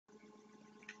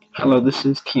Hello, this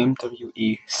is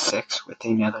TMWE6 with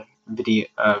another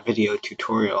video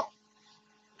tutorial.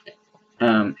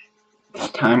 This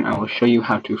time I will show you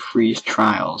how to freeze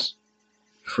trials.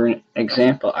 For an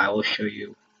example, I will show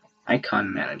you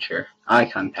icon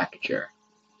packager.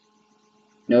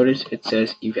 Notice it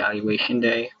says evaluation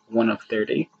day 1 of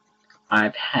 30.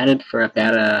 I've had it for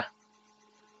about a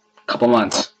couple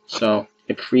months, so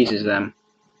it freezes them.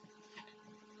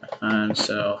 And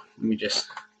so let me just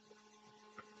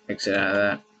exit out of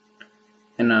that.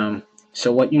 And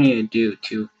so what you need to do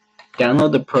to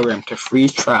download the program to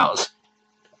freeze trials,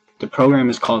 the program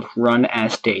is called Run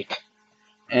as Date,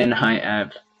 and I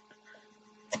have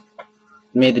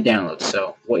made the download.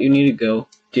 So what you need to go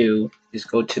do is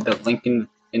go to the link in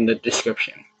the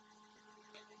description,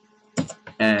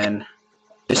 and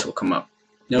this will come up.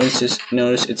 Notice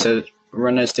it says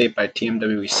Run as Date by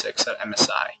TMWE6 at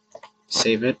MSI.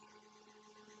 Save it,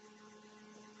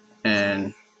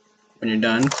 and when you're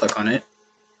done, click on it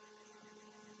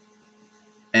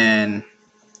and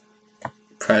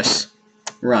press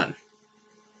Run.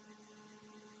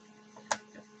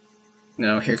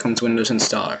 Now here comes Windows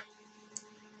Installer,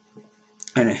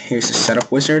 and here's the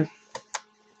setup wizard.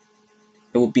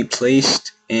 It will be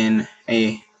placed in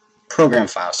a program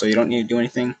file, so you don't need to do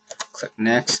anything. Click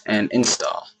Next and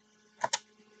Install.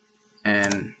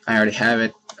 And I already have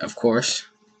it, of course,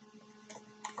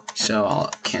 so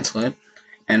I'll cancel it.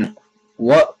 And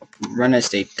what Run as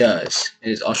Date does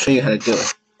is, I'll show you how to do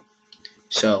it.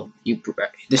 So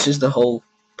this is the whole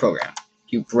program.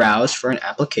 You browse for an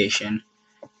application,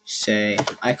 say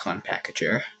icon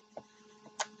packager.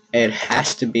 It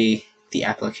has to be the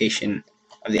application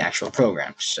of the actual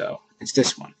program, so it's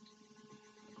this one.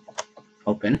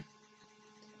 Open.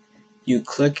 You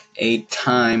click a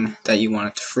time that you want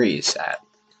it to freeze at.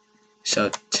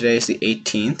 So today is the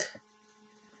 18th.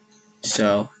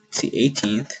 So it's the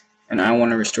 18th, and I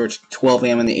want to restore it to 12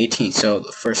 a.m. on the 18th, so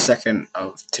the first second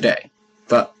of today.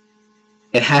 But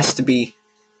it has to be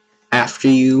after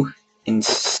you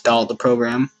install the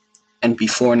program and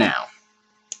before now.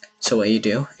 So what you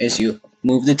do is you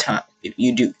move the time.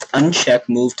 You do uncheck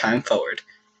move time forward,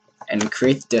 and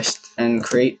create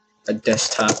a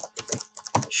desktop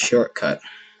shortcut.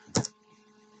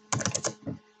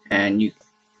 And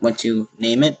once you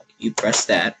name it, you press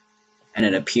that, and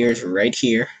it appears right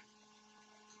here.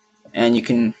 And you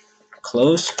can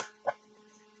close,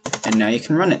 and now you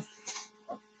can run it.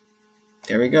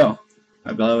 There we go.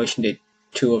 Evaluation date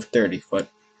 2 of 30. But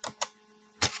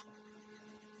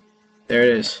there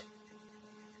it is.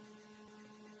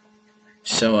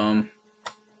 So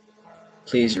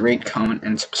please rate, comment,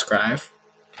 and subscribe.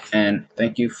 And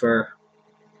thank you for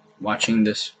watching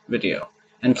this video.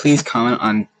 And please comment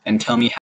on and tell me how